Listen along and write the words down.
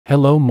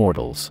Hello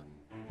mortals.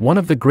 One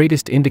of the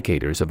greatest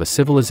indicators of a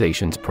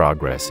civilization's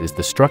progress is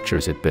the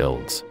structures it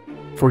builds.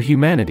 For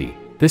humanity,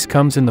 this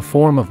comes in the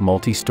form of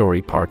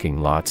multi-story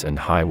parking lots and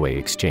highway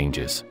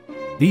exchanges.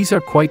 These are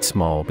quite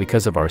small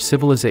because of our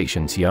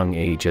civilization's young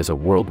age as a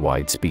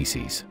worldwide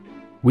species.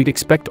 We'd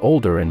expect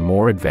older and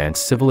more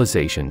advanced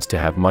civilizations to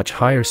have much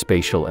higher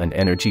spatial and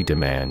energy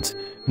demands,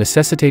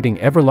 necessitating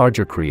ever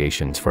larger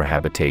creations for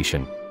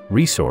habitation,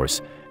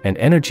 resource, and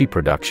energy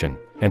production,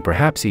 and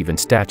perhaps even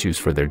statues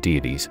for their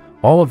deities,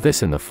 all of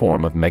this in the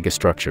form of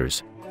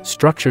megastructures,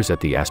 structures at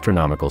the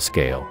astronomical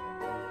scale.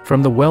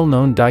 From the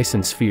well-known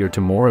Dyson sphere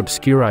to more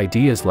obscure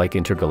ideas like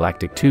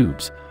intergalactic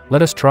tubes,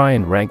 let us try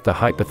and rank the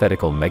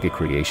hypothetical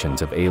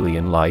mega-creations of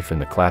alien life in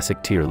the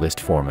classic tier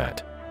list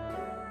format.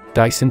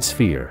 Dyson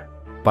sphere.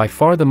 By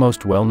far the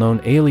most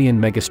well-known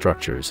alien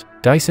megastructures,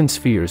 Dyson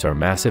spheres are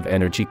massive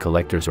energy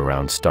collectors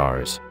around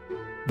stars.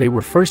 They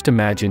were first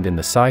imagined in the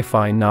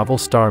sci-fi novel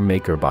Star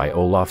Maker by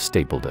Olaf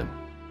Stapledon.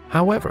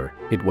 However,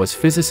 it was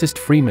physicist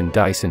Freeman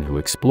Dyson who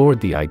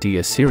explored the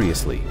idea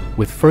seriously,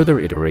 with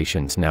further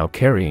iterations now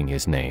carrying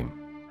his name.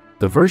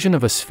 The version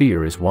of a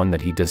sphere is one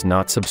that he does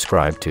not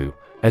subscribe to,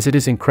 as it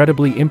is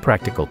incredibly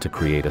impractical to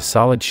create a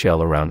solid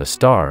shell around a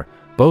star,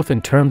 both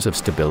in terms of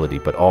stability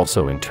but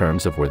also in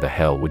terms of where the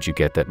hell would you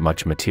get that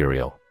much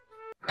material.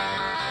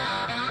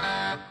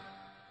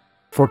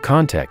 For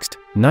context,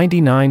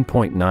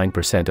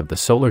 99.9% of the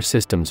solar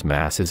system's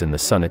mass is in the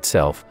Sun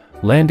itself,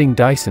 landing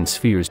Dyson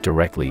spheres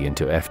directly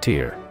into F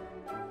tier.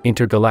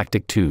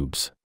 Intergalactic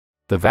tubes.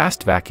 The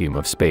vast vacuum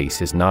of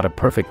space is not a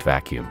perfect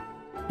vacuum.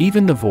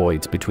 Even the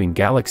voids between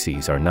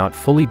galaxies are not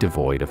fully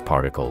devoid of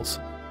particles.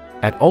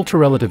 At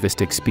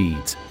ultra-relativistic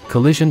speeds,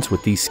 collisions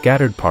with these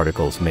scattered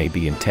particles may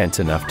be intense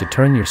enough to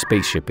turn your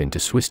spaceship into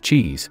Swiss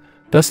cheese,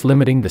 thus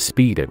limiting the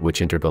speed at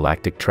which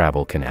intergalactic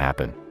travel can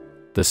happen.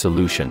 The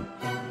solution?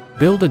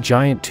 Build a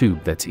giant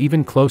tube that's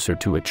even closer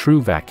to a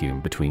true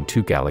vacuum between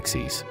two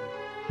galaxies.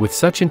 With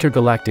such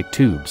intergalactic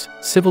tubes,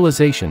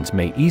 civilizations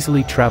may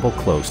easily travel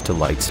close to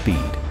light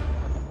speed.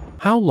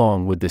 How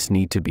long would this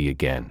need to be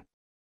again?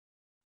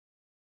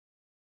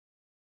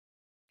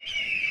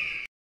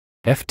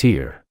 F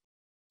tier.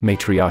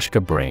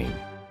 Matryoshka brain.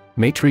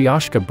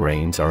 Matryoshka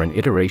brains are an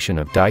iteration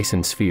of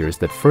Dyson spheres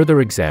that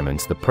further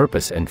examines the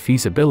purpose and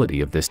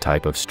feasibility of this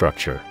type of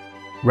structure.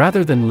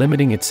 Rather than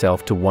limiting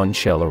itself to one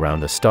shell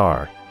around a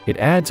star, it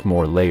adds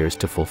more layers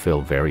to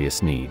fulfill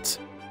various needs.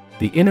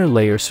 The inner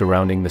layer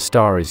surrounding the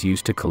star is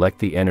used to collect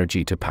the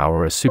energy to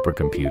power a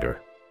supercomputer.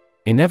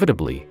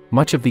 Inevitably,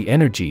 much of the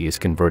energy is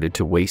converted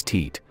to waste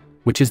heat,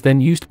 which is then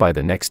used by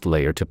the next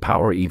layer to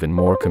power even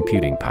more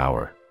computing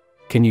power.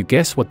 Can you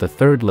guess what the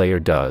third layer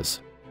does?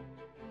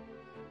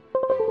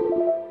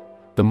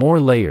 The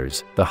more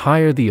layers, the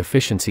higher the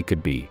efficiency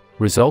could be,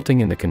 resulting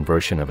in the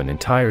conversion of an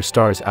entire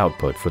star's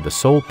output for the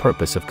sole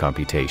purpose of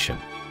computation.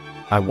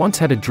 I once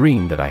had a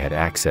dream that I had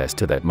access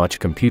to that much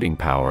computing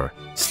power,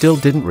 still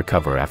didn't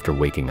recover after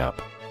waking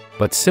up.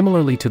 But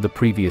similarly to the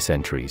previous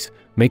entries,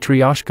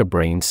 Matryoshka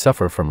brains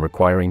suffer from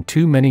requiring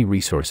too many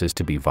resources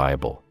to be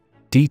viable.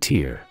 D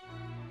tier.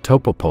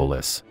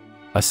 Topopolis.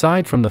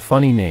 Aside from the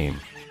funny name,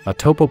 a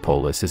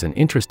topopolis is an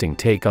interesting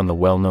take on the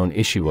well-known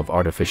issue of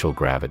artificial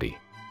gravity.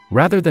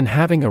 Rather than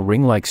having a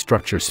ring-like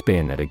structure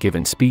spin at a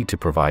given speed to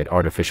provide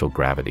artificial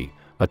gravity,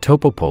 a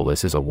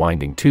topopolis is a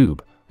winding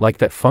tube, like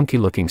that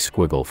funky-looking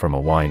squiggle from a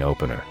wine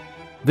opener.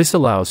 This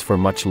allows for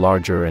much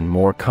larger and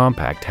more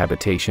compact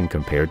habitation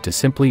compared to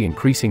simply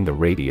increasing the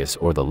radius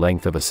or the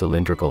length of a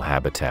cylindrical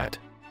habitat.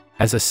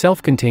 As a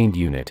self-contained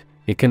unit,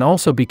 it can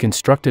also be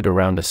constructed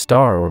around a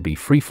star or be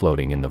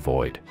free-floating in the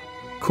void.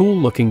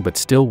 Cool-looking but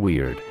still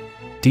weird.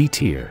 D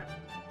tier.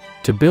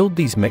 To build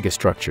these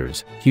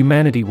megastructures,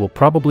 humanity will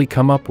probably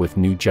come up with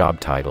new job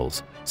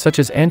titles, such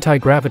as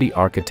anti-gravity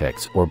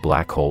architects or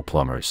black hole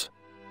plumbers.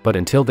 But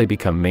until they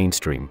become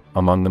mainstream,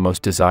 among the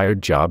most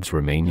desired jobs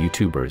remain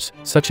YouTubers,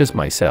 such as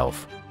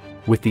myself.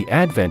 With the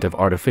advent of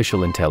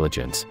artificial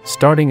intelligence,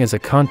 starting as a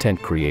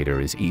content creator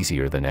is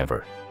easier than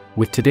ever.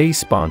 With today's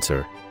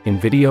sponsor,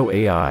 InVideo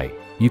AI,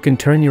 you can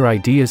turn your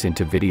ideas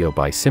into video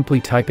by simply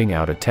typing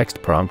out a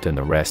text prompt, and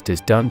the rest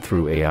is done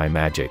through AI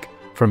magic,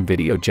 from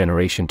video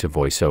generation to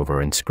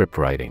voiceover and script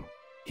writing.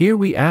 Here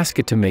we ask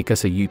it to make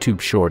us a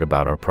YouTube short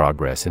about our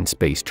progress in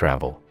space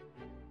travel.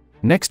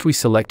 Next we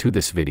select who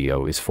this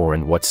video is for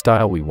and what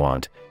style we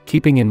want,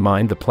 keeping in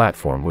mind the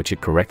platform which it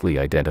correctly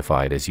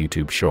identified as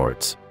YouTube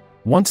Shorts.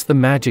 Once the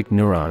magic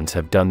neurons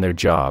have done their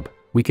job,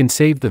 we can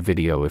save the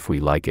video if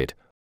we like it.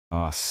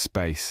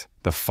 Space,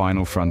 the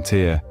final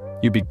frontier.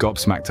 You'd be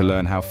gobsmacked to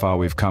learn how far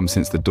we've come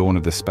since the dawn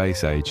of the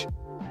space age.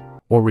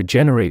 Or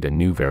regenerate a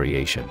new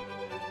variation.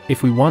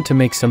 If we want to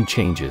make some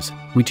changes,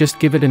 we just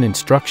give it an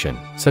instruction,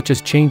 such as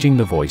changing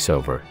the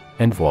voiceover,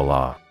 and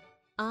voila.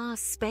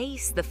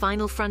 Space, the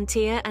final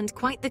frontier, and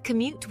quite the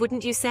commute,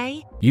 wouldn't you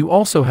say? You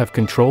also have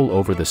control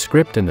over the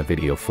script and the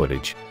video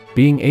footage,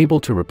 being able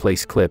to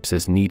replace clips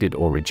as needed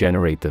or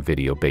regenerate the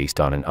video based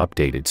on an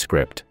updated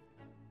script.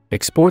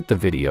 Export the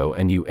video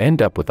and you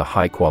end up with a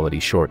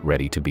high-quality short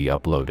ready to be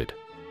uploaded.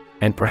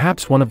 And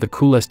perhaps one of the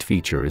coolest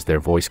features is their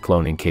voice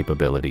cloning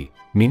capability,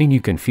 meaning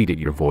you can feed it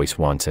your voice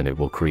once and it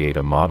will create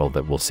a model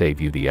that will save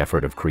you the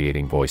effort of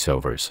creating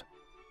voiceovers.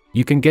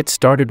 You can get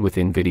started with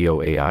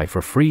InVideo AI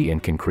for free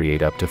and can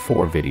create up to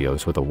 4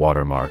 videos with a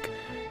watermark.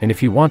 And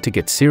if you want to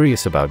get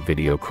serious about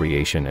video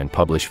creation and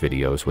publish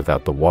videos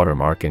without the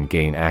watermark and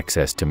gain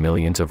access to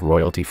millions of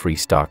royalty-free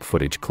stock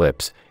footage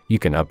clips, you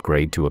can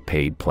upgrade to a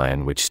paid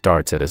plan which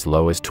starts at as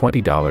low as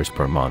 $20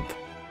 per month.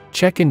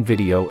 Check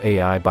InVideo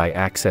AI by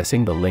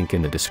accessing the link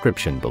in the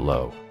description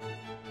below.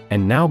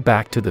 And now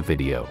back to the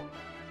video.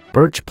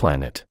 Birch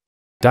Planet.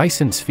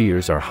 Dyson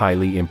spheres are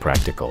highly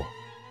impractical.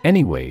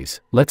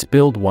 Anyways, let's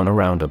build one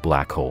around a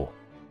black hole.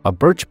 A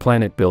birch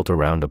planet built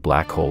around a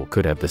black hole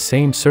could have the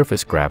same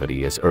surface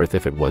gravity as Earth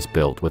if it was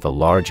built with a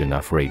large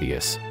enough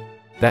radius.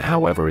 That,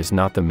 however, is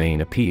not the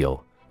main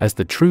appeal, as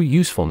the true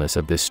usefulness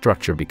of this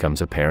structure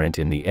becomes apparent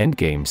in the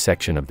endgame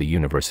section of the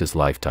universe's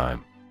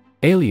lifetime.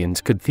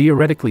 Aliens could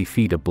theoretically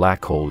feed a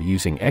black hole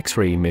using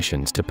X-ray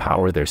emissions to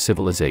power their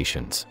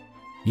civilizations.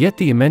 Yet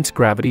the immense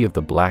gravity of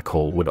the black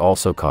hole would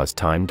also cause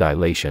time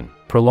dilation,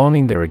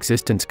 prolonging their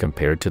existence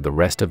compared to the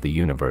rest of the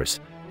universe,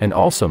 and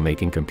also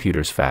making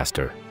computers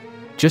faster.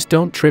 Just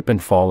don't trip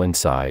and fall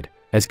inside,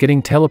 as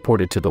getting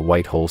teleported to the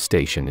white hole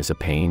station is a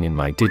pain in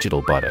my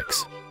digital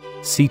buttocks.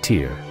 C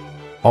tier.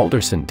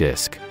 Alderson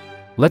disk.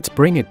 Let's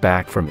bring it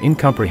back from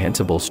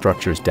incomprehensible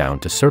structures down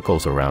to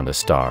circles around a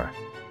star.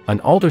 An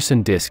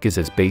Alderson disk is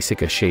as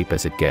basic a shape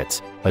as it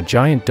gets, a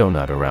giant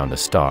donut around a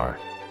star.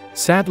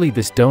 Sadly,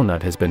 this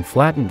donut has been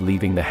flattened,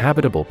 leaving the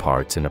habitable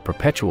parts in a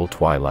perpetual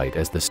twilight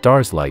as the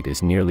star's light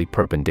is nearly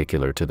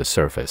perpendicular to the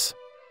surface.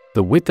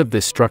 The width of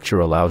this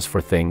structure allows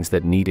for things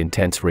that need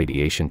intense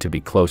radiation to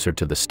be closer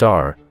to the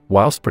star,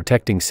 whilst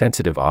protecting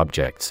sensitive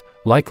objects,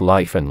 like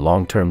life and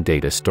long-term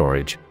data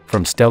storage,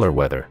 from stellar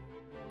weather.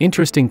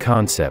 Interesting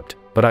concept,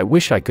 but I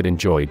wish I could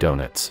enjoy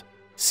donuts.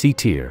 C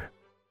tier.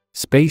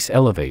 Space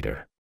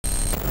elevator.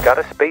 Got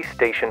a space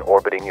station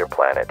orbiting your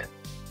planet?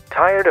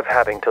 Tired of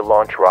having to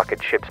launch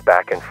rocket ships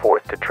back and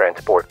forth to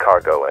transport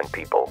cargo and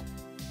people?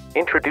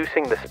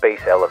 Introducing the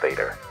space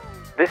elevator.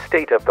 This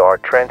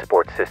state-of-the-art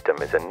transport system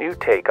is a new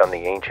take on the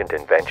ancient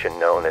invention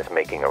known as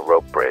making a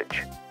rope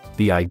bridge.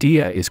 The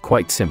idea is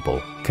quite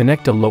simple: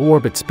 connect a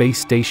low-orbit space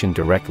station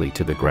directly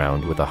to the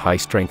ground with a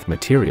high-strength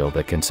material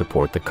that can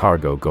support the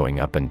cargo going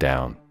up and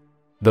down.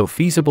 Though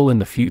feasible in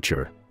the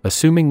future,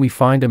 assuming we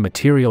find a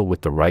material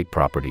with the right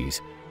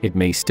properties, it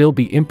may still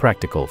be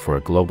impractical for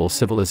a global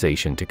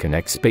civilization to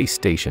connect space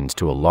stations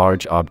to a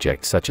large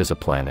object such as a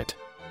planet.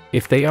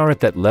 If they are at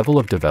that level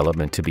of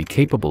development to be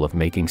capable of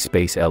making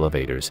space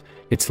elevators,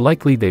 it's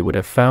likely they would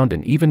have found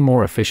an even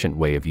more efficient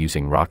way of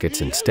using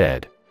rockets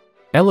instead.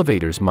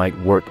 Elevators might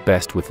work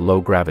best with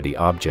low-gravity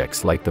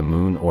objects like the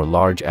moon or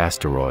large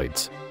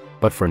asteroids.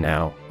 But for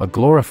now, a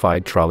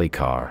glorified trolley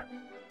car.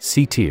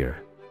 C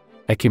tier.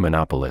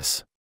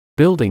 Ecumenopolis.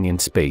 Building in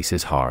space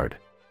is hard.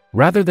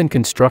 Rather than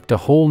construct a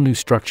whole new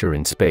structure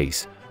in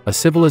space, a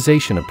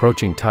civilization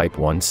approaching Type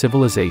 1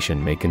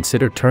 civilization may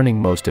consider turning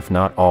most if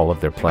not all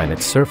of their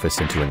planet's surface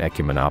into an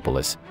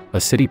ecumenopolis, a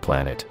city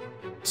planet.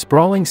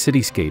 Sprawling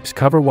cityscapes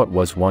cover what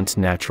was once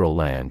natural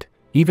land,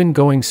 even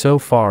going so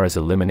far as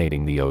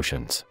eliminating the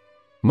oceans.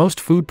 Most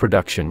food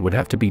production would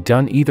have to be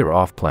done either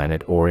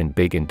off-planet or in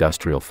big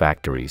industrial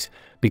factories,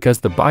 because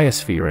the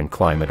biosphere and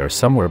climate are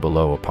somewhere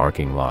below a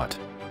parking lot.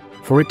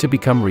 For it to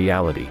become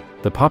reality,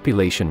 the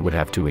population would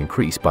have to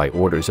increase by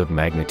orders of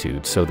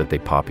magnitude so that they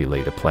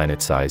populate a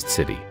planet-sized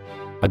city.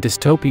 A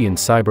dystopian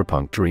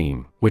cyberpunk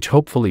dream, which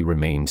hopefully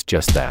remains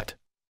just that.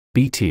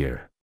 B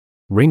tier.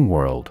 Ring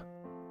world.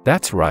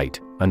 That's right,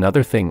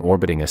 another thing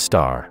orbiting a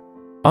star.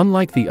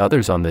 Unlike the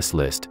others on this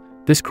list,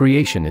 this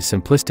creation is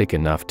simplistic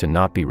enough to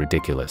not be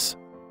ridiculous.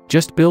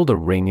 Just build a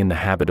ring in the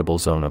habitable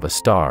zone of a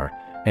star,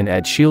 and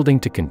add shielding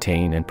to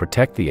contain and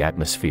protect the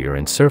atmosphere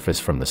and surface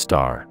from the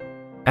star.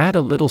 Add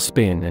a little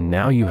spin and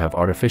now you have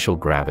artificial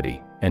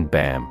gravity, and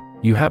bam,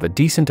 you have a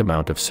decent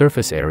amount of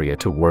surface area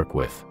to work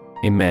with.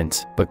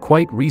 Immense, but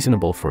quite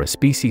reasonable for a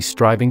species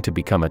striving to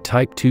become a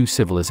Type 2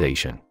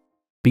 civilization.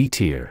 B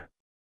tier.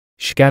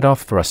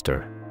 Shkadov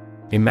thruster.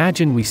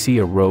 Imagine we see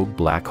a rogue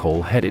black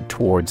hole headed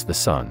towards the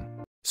sun.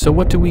 So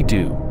what do?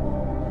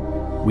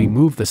 We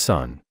move the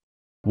sun.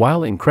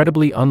 While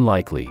incredibly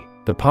unlikely,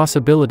 the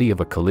possibility of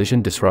a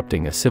collision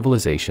disrupting a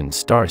civilization's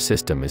star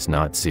system is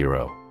not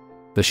zero.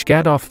 The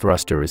Shkadov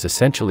thruster is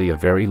essentially a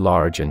very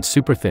large and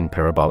super-thin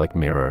parabolic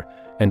mirror,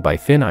 and by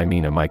thin I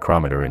mean a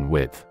micrometer in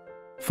width.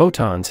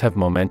 Photons have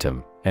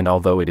momentum, and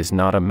although it is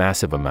not a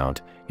massive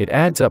amount, it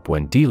adds up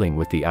when dealing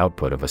with the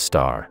output of a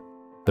star.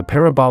 The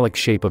parabolic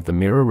shape of the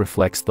mirror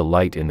reflects the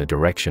light in the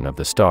direction of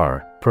the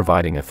star,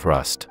 providing a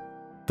thrust.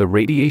 The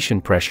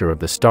radiation pressure of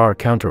the star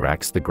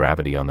counteracts the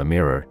gravity on the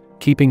mirror,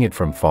 keeping it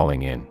from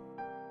falling in.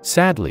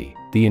 Sadly,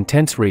 the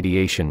intense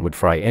radiation would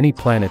fry any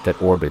planet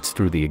that orbits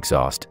through the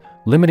exhaust,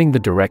 limiting the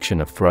direction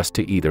of thrust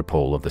to either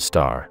pole of the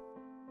star.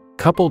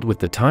 Coupled with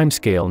the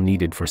timescale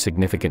needed for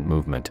significant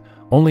movement,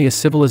 only a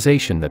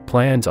civilization that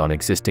plans on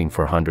existing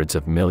for hundreds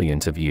of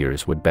millions of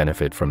years would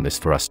benefit from this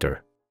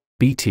thruster.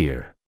 B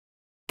tier.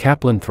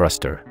 Kaplan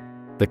thruster.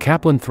 The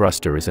Kaplan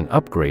thruster is an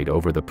upgrade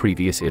over the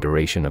previous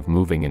iteration of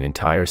moving an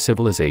entire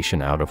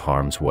civilization out of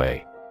harm's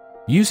way.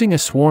 Using a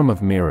swarm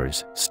of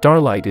mirrors,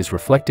 starlight is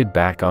reflected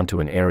back onto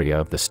an area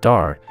of the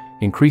star,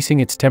 increasing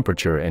its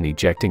temperature and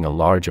ejecting a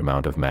large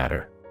amount of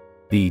matter.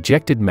 The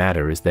ejected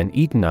matter is then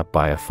eaten up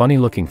by a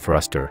funny-looking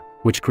thruster,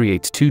 which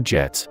creates two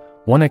jets.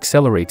 One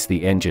accelerates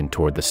the engine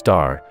toward the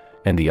star,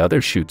 and the other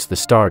shoots the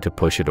star to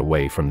push it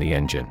away from the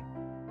engine.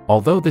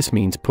 Although this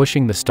means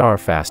pushing the star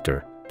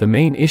faster, the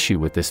main issue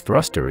with this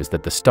thruster is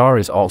that the star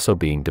is also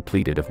being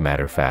depleted of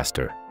matter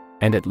faster.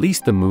 And at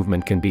least the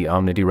movement can be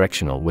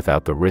omnidirectional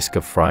without the risk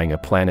of frying a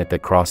planet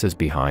that crosses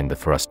behind the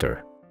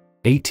thruster.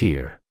 A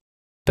tier.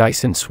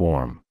 Dyson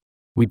swarm.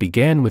 We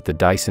began with the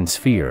Dyson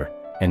sphere,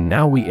 and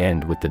now we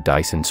end with the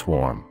Dyson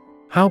swarm.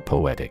 How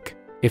poetic.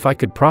 If I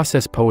could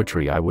process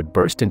poetry, I would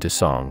burst into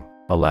song.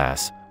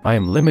 Alas, I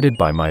am limited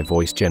by my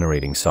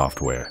voice-generating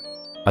software.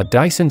 A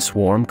Dyson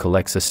swarm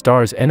collects a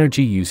star's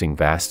energy using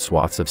vast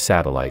swaths of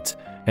satellites,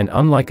 and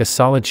unlike a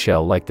solid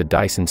shell like the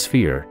Dyson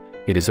sphere,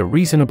 it is a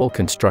reasonable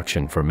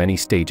construction for many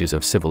stages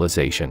of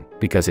civilization,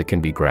 because it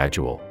can be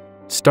gradual.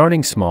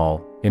 Starting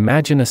small,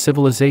 imagine a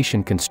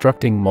civilization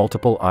constructing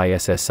multiple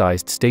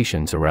ISS-sized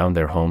stations around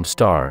their home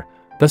star,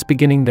 thus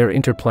beginning their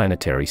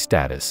interplanetary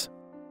status.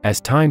 As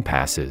time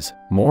passes,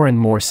 more and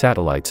more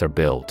satellites are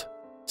built.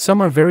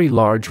 Some are very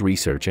large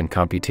research and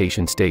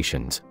computation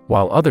stations,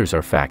 while others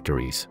are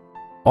factories.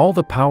 All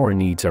the power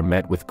needs are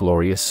met with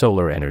glorious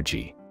solar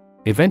energy.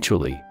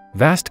 Eventually,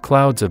 vast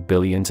clouds of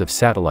billions of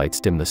satellites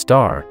dim the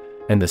star,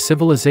 and the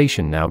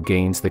civilization now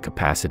gains the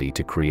capacity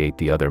to create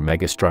the other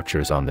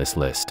megastructures on this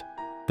list.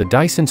 The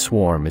Dyson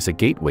swarm is a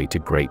gateway to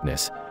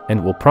greatness,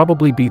 and will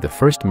probably be the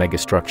first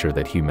megastructure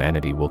that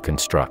humanity will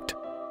construct.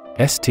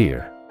 S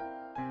tier.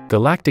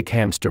 Galactic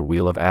hamster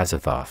wheel of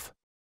Azathoth.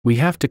 We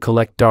have to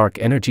collect dark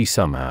energy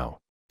somehow.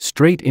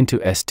 Straight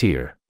into S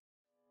tier.